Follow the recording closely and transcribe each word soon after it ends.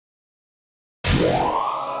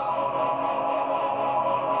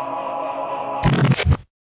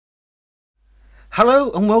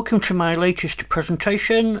Hello and welcome to my latest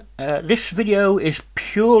presentation. This video is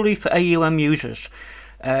purely for AUM users.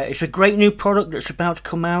 It's a great new product that's about to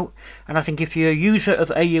come out, and I think if you're a user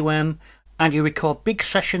of AUM and you record big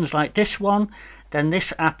sessions like this one, then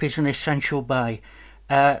this app is an essential buy.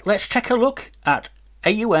 Let's take a look at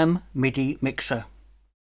AUM MidiMixer.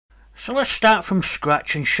 So let's start from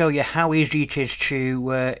scratch and show you how easy it is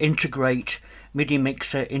to integrate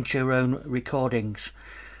MidiMixer into your own recordings.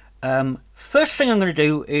 First thing I'm going to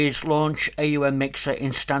do is launch AUM Mixer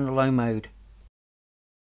in standalone mode.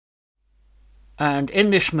 And in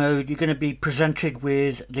this mode you're going to be presented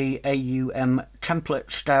with the AUM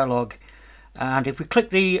templates dialog. And if we click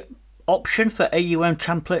the option for AUM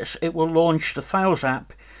templates, it will launch the Files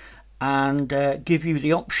app and give you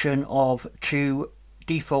the option of two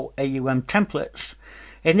default AUM templates.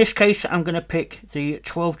 In this case I'm going to pick the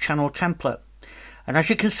 12 channel template. And as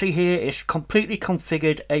you can see here, it's completely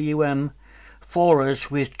configured AUM for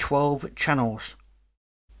us with 12 channels.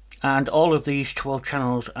 And all of these 12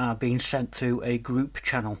 channels are being sent through a group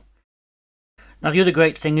channel. Now the other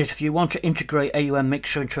great thing is if you want to integrate AUM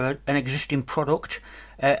Mixer into an existing product,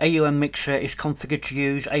 AUM Mixer is configured to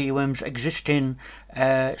use AUM's existing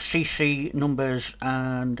CC numbers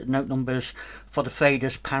and note numbers for the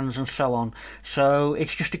faders, pans and so on. So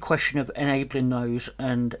it's just a question of enabling those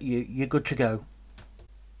and you're good to go.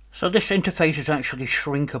 So this interface is actually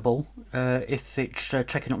shrinkable. If it's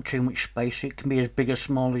taking up too much space, it can be as big or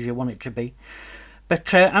small as you want it to be.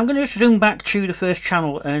 But I'm going to zoom back to the first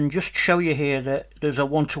channel and just show you here that there's a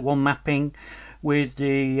one-to-one mapping with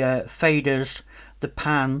the faders, the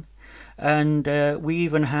pan, and we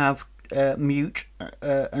even have mute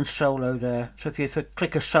and solo there. So if you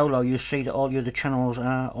click a solo, you'll see that all the other channels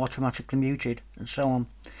are automatically muted and so on.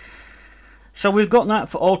 So we've got that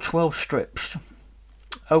for all 12 strips.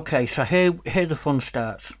 Okay, so here the fun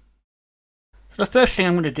starts. So the first thing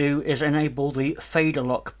I'm going to do is enable the fader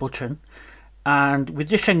lock button, and with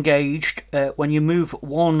this engaged, when you move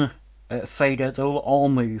one fader, they'll all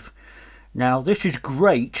move. Now this is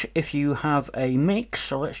great if you have a mix,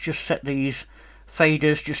 so let's just set these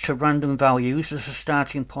faders just to random values as a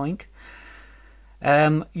starting point.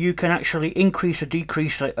 You can actually increase or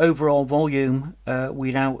decrease the overall volume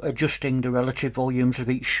without adjusting the relative volumes of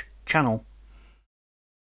each channel.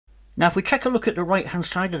 Now if we take a look at the right hand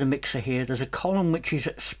side of the mixer here, there's a column which is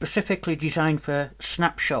specifically designed for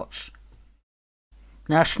snapshots.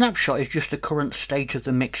 Now a snapshot is just the current state of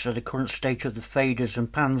the mixer, the current state of the faders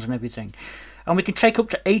and pans and everything. And we can take up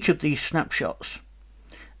to 8 of these snapshots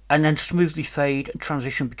and then smoothly fade and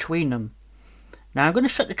transition between them. Now I'm going to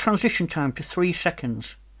set the transition time to 3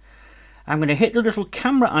 seconds. I'm going to hit the little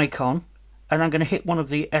camera icon and I'm going to hit one of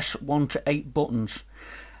the S1 to 8 buttons.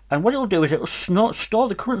 And what it will do is it will store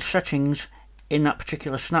the current settings in that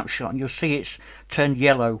particular snapshot, and you'll see it's turned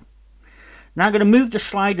yellow. Now I'm going to move the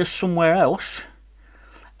sliders somewhere else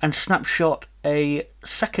and snapshot a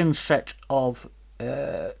second set of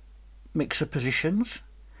mixer positions.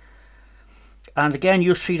 And again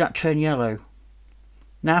you'll see that turn yellow.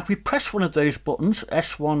 Now if we press one of those buttons,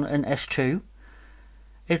 S1 and S2,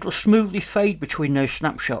 it will smoothly fade between those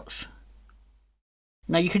snapshots.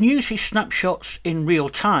 Now you can use these snapshots in real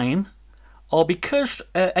time, or because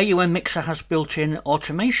AUM Mixer has built-in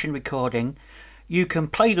automation recording, you can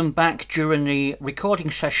play them back during the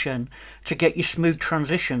recording session to get your smooth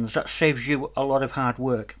transitions. That saves you a lot of hard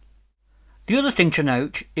work. The other thing to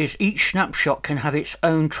note is each snapshot can have its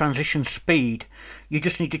own transition speed. You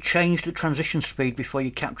just need to change the transition speed before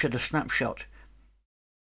you capture the snapshot.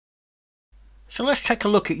 So let's take a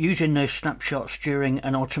look at using those snapshots during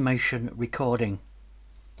an automation recording.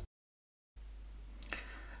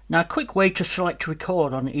 Now a quick way to select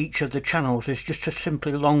record on each of the channels is just to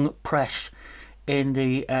simply long press in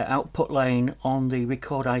the output lane on the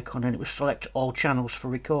record icon, and it will select all channels for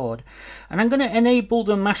record. And I'm going to enable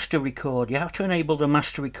the master record. You have to enable the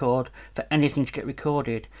master record for anything to get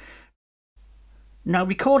recorded. Now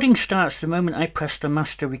recording starts the moment I press the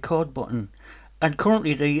master record button, and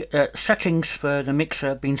currently the settings for the mixer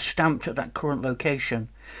have been stamped at that current location.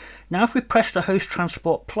 Now if we press the host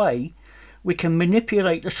transport play, we can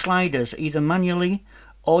manipulate the sliders either manually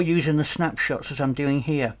or using the snapshots as I'm doing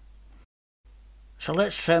here. So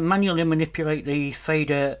let's manually manipulate the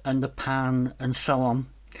fader and the pan and so on,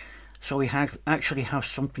 so we actually have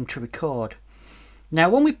something to record. Now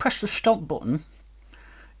when we press the stop button,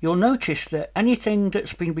 you'll notice that anything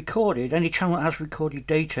that's been recorded, any channel that has recorded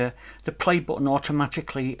data, the play button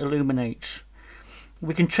automatically illuminates.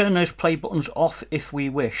 We can turn those play buttons off if we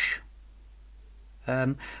wish.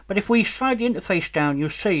 But if we slide the interface down,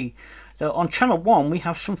 you'll see that on channel 1 we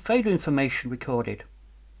have some fader information recorded.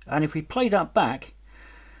 and if we play that back,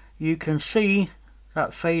 you can see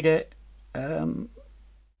that fader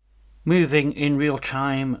moving in real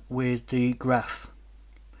time with the graph.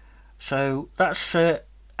 So that's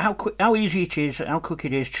how easy it is, how quick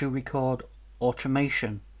it is to record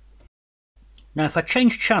automation. Now if I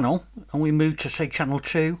change channel and we move to say channel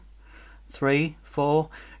 2, 3, 4,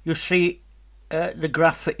 you'll see the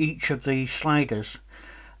graph for each of the sliders,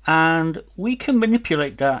 and we can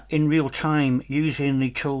manipulate that in real time using the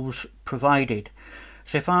tools provided.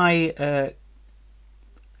 So if I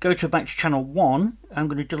go back to channel 1, I'm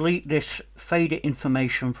going to delete this fader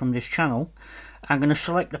information from this channel. I'm going to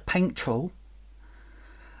select the paint tool,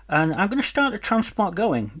 and I'm going to start the transport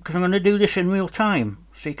going, because I'm going to do this in real time,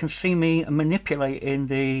 so you can see me manipulating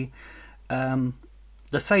the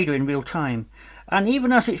fader in real time. And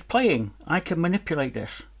even as it's playing, I can manipulate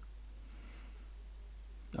this.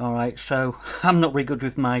 Alright, so I'm not very good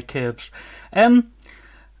with my curves.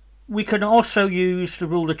 We can also use the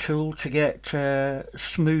ruler tool to get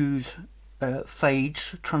smooth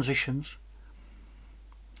fades, transitions.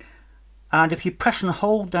 And if you press and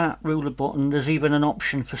hold that ruler button, there's even an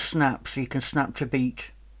option for snap, so you can snap to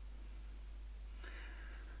beat.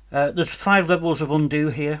 There's 5 levels of undo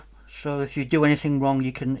here, so if you do anything wrong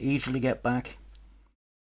you can easily get back.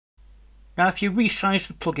 Now if you resize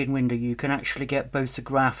the plugin window, you can actually get both the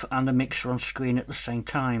graph and the mixer on screen at the same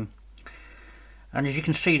time. And as you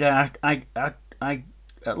can see there, I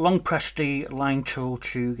long pressed the line tool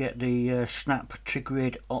to get the snap to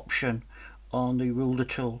grid option on the ruler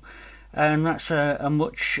tool, and that's a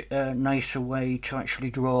much nicer way to actually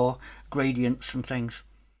draw gradients and things.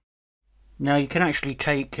 Now you can actually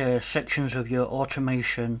take sections of your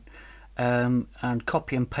automation and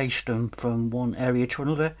copy and paste them from one area to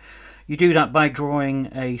another. You do that by drawing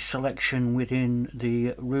a selection within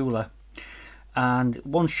the ruler, and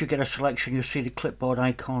once you get a selection you'll see the clipboard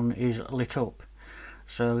icon is lit up.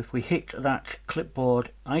 So if we hit that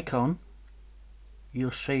clipboard icon,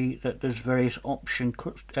 you'll see that there's various options,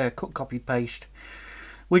 cut, copy, paste.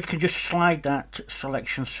 We can just slide that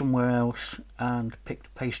selection somewhere else and pick the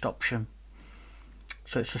paste option.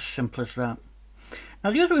 So it's as simple as that.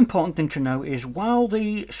 Now the other important thing to note is while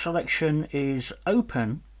the selection is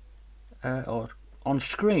open or on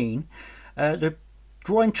screen, the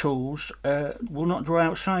drawing tools will not draw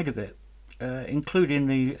outside of it, including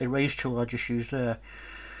the erase tool I just used there.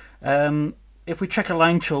 If we check a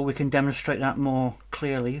line tool, we can demonstrate that more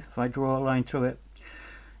clearly. If I draw a line through it,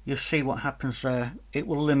 you'll see what happens there. It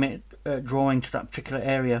will limit drawing to that particular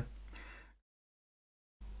area.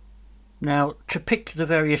 Now to pick the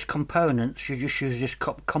various components, you just use this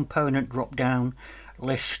component drop down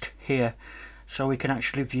list here, so we can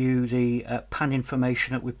actually view the pan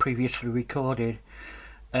information that we previously recorded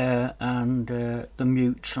and the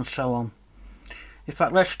mutes and so on. In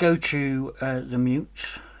fact, let's go to the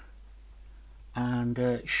mutes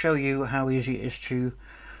and show you how easy it is to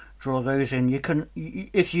draw those in. You can,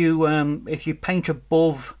 if you paint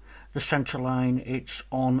above the center line, it's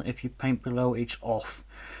on. If you paint below, it's off.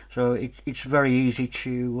 So it's very easy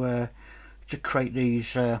to create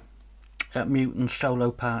these mute and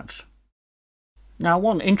solo parts. Now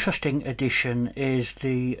one interesting addition is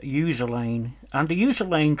the user lane, and the user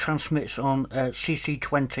lane transmits on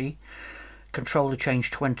CC20, controller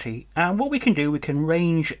change 20, and what we can do, we can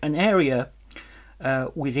range an area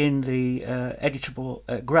within the editable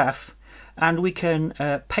graph, and we can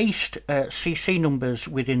paste CC numbers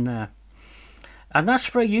within there, and that's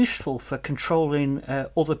very useful for controlling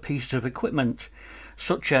other pieces of equipment,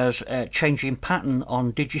 such as changing pattern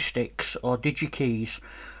on digisticks or digikeys,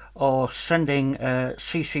 or sending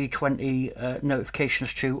CC20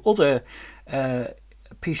 notifications to other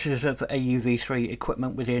pieces of AUV3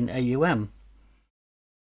 equipment within AUM.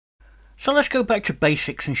 So let's go back to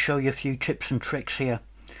basics and show you a few tips and tricks here.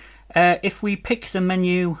 If we pick the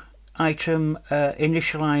menu item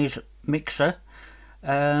initialize mixer,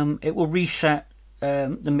 it will reset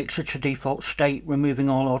the mixer to default state, removing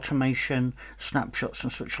all automation, snapshots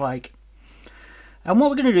and such like. And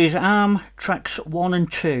what we're going to do is arm tracks 1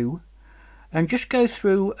 and 2 and just go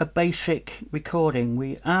through a basic recording.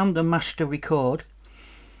 We arm the master record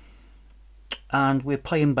and we're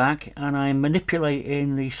playing back, and I'm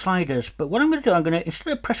manipulating the sliders. But what I'm going to do, I'm going to,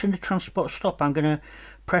 instead of pressing the transport stop, I'm going to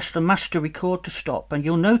press the master record to stop, and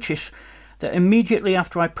you'll notice that immediately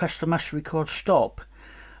after I press the master record stop,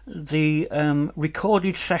 the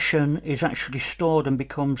recorded session is actually stored and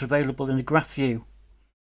becomes available in the graph view.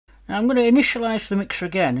 Now I'm going to initialize the mixer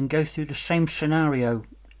again and go through the same scenario.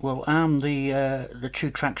 We'll arm the 2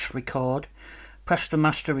 tracks record, press the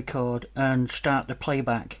master record and start the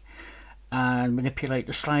playback. and manipulate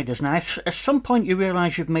the sliders. Now if at some point you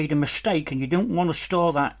realise you've made a mistake and you don't want to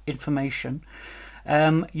store that information,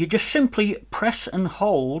 you just simply press and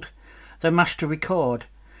hold the master record,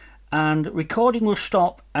 and recording will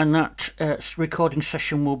stop, and that recording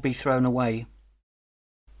session will be thrown away.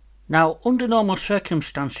 Now under normal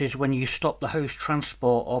circumstances, when you stop the host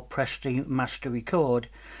transport or press the master record,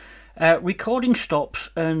 recording stops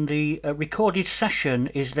and the recorded session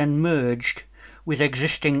is then merged with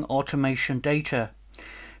existing automation data.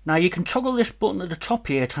 Now you can toggle this button at the top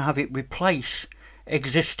here to have it replace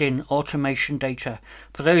existing automation data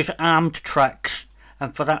for those armed tracks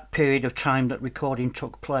and for that period of time that recording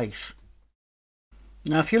took place.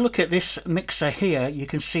 Now if you look at this mixer here, you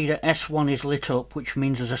can see that S1 is lit up, which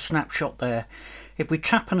means there's a snapshot there. If we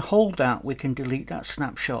tap and hold that, we can delete that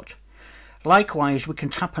snapshot. Likewise, we can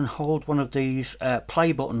tap and hold one of these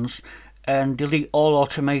play buttons and delete all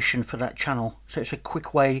automation for that channel. So it's a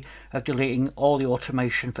quick way of deleting all the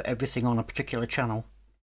automation for everything on a particular channel.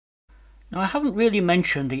 Now I haven't really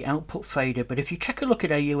mentioned the output fader, but if you take a look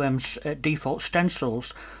at AUM's default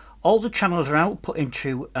stencils, all the channels are output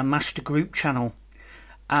into a master group channel.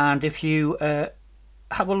 And if you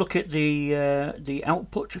have a look at the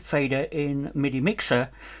output fader in MidiMixer,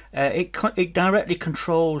 it directly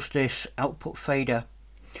controls this output fader.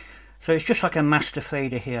 So it's just like a master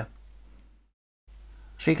fader here.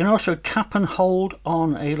 So you can also tap and hold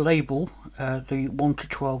on a label, the 1 to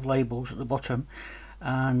 12 labels at the bottom,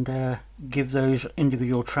 and give those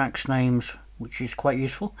individual tracks names, which is quite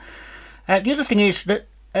useful. The other thing is that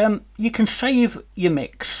you can save your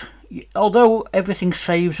mix. Although everything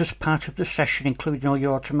saves as part of the session, including all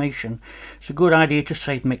your automation, it's a good idea to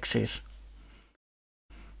save mixes.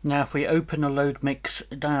 Now if we open the load mix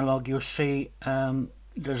dialog, you'll see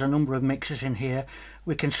there's a number of mixes in here.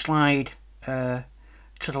 We can slide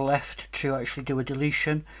to the left to actually do a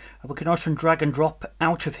deletion. We can also drag and drop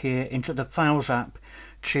out of here into the Files app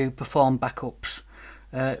to perform backups.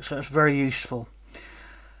 So that's very useful.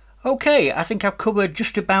 Okay, I think I've covered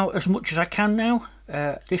just about as much as I can now.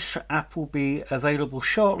 This app will be available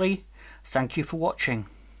shortly. Thank you for watching.